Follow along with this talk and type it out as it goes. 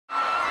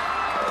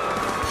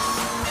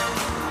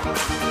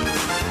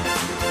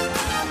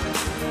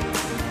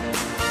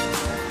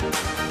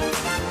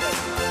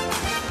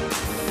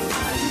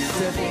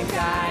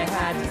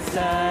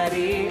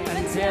study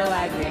until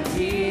I get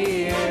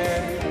here.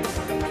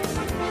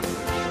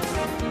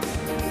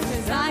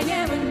 'Cause I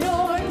am a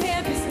North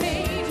Campus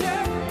major,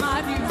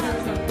 my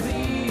future's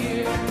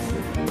unclear.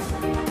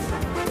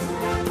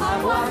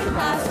 I'm walking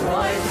past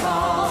Roy's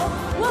Hall,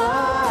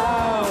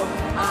 whoa.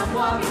 I'm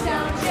walking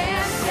down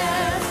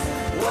Janus,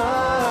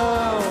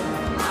 whoa.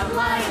 I'm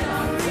lying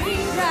on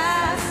green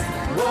grass,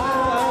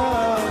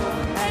 whoa.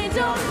 I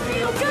don't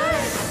feel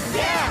good,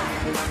 yeah.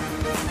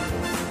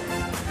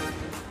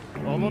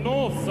 On the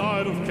north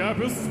side of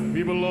campus,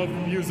 people love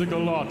music a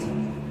lot.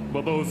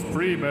 But those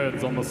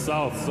pre-meds on the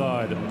south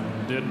side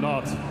did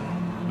not.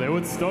 They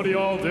would study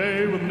all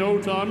day with no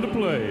time to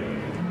play.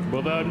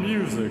 But that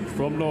music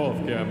from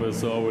North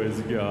Campus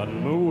always got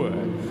in the way.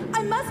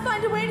 I must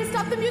find a way to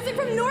stop the music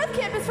from North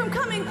Campus from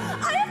coming.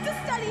 I have to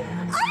study.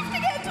 I have to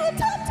get into a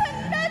top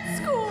 10 med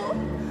school.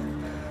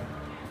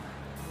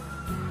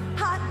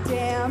 Hot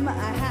damn,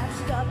 I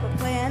hatched up a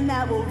plan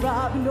that will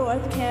rob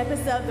North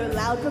Campus of their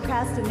loud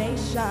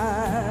procrastination.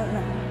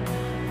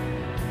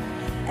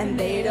 And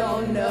they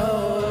don't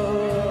know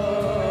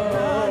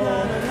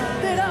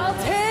that I'll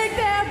take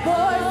their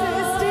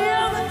voices,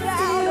 steal the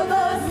sound of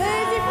those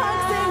lazy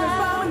punk singers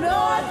from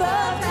north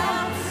of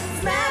town,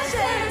 smash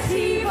their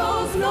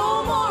TiVos, no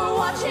more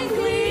watching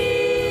Glee.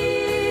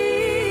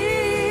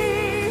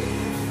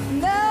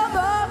 No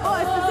more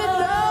voices and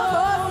no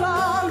more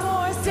songs,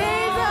 more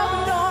stays of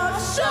north,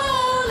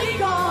 surely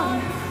gone.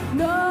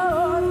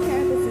 North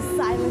Campus is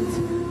silent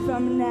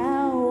from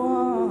now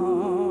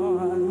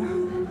on.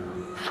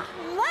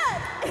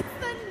 Look, it's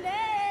the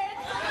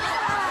nerds.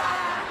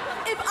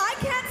 If I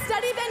can't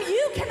study, then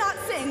you cannot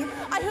sing.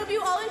 I hope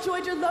you all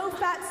enjoyed your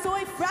low-fat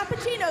soy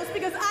frappuccinos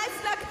because I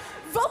stuck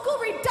vocal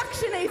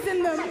reductionase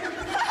in them.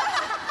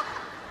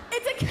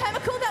 It's a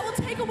chemical that will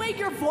take away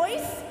your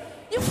voice.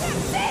 You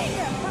can't sing.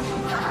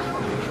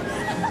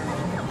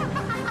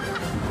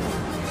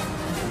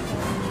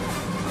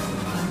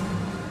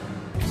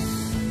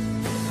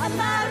 I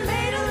might have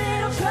made a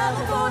little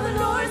trouble for the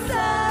north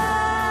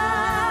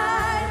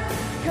side,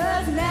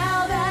 'cause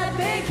now that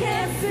they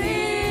can't see,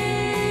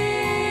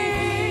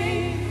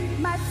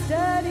 my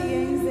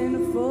studying's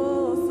in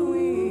full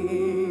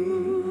swing.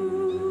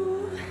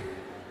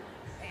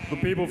 The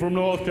people from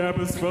North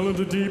Campus fell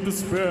into deep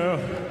despair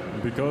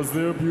because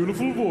their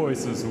beautiful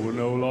voices were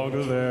no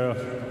longer there.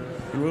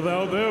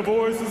 Without their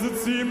voices, it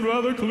seemed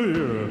rather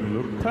clear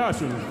the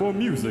passion for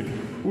music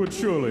would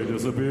surely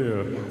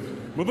disappear.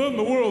 But then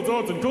the world's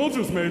arts and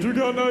cultures major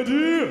got an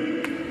idea.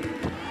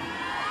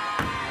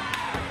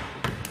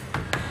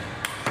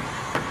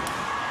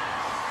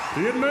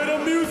 He had made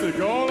up music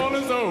all on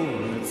his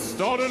own. It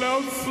started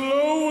out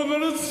slow and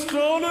then it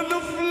started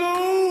to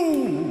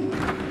flow.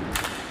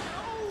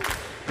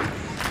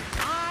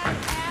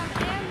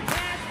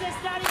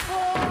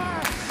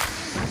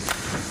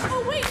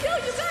 Oh wait, no,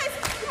 you guys!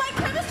 My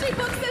chemistry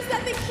book says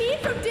that the heat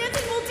from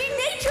dancing will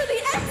denature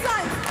the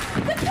enzymes.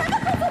 The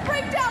chemicals will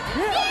break down.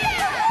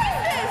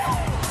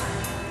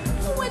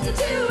 What to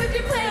do if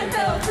your plan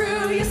fell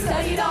through? You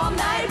studied all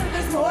night, but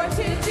there's more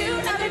to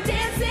do. Now they're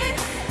dancing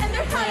and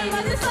they're crying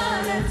like the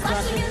sun and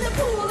splashing in the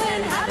pool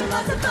and having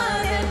lots of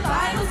fun. And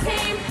finals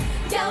came,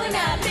 yelling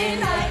at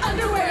midnight,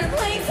 underwear in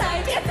plain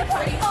sight. It's a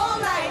party all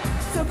night.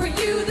 So for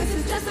you, this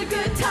is just a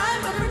good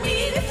time, but for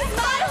me, this is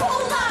my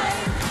whole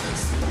life.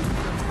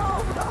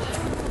 Oh God,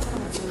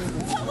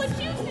 what would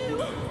you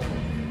do?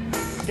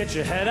 Get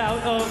your head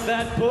out of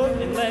that book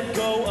and let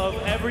go of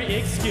every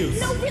excuse.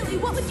 No, really,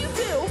 what would you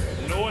do?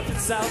 North and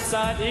south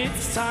side,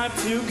 it's time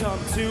to come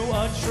to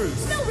a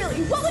truce. No,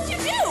 really, what would you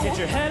do? Get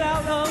your head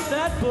out of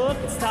that book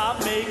and stop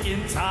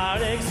making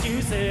tired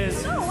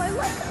excuses. No, I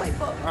like my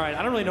book. All right,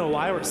 I don't really know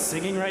why we're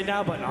singing right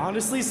now, but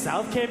honestly,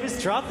 South Campus,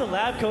 drop the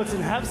lab coats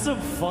and have some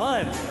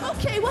fun.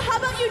 Okay, well, how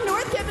about you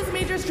North Campus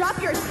majors drop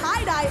your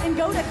tie-dye and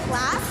go to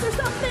class or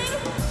something?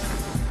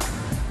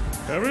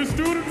 Every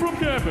student from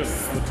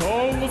campus, the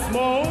tall and the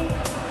small,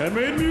 had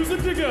made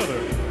music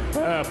together,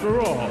 after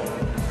all.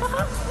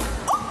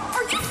 Oh,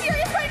 are you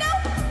serious right now?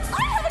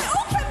 I have an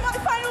OChem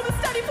final to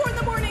study for in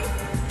the morning.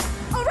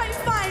 All right,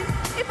 fine.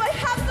 If I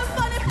have some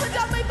fun and put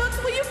down my books,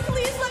 will you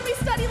please let me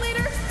study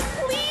later?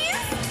 Please?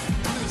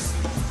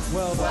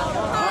 Well, the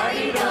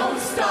party don't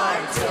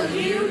start till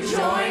you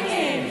join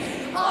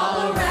in.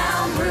 All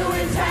around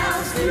Bruin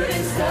town,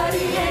 students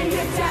study and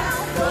get down.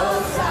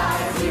 Both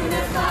sides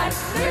unified,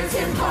 nerds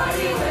can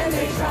party when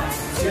they try.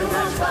 Too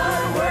much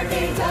fun, work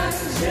ain't done,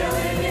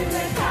 chilling in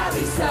the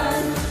Cali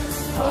sun.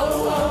 Oh,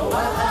 oh, oh,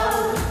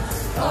 oh,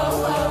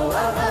 oh, oh,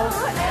 oh,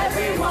 oh.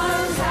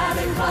 Everyone's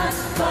having fun,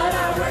 but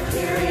our work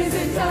here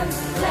isn't done.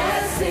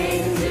 Let's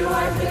sing, do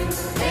our thing,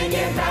 and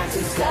get back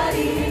to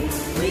studying.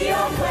 We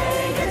all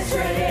play, get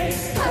straight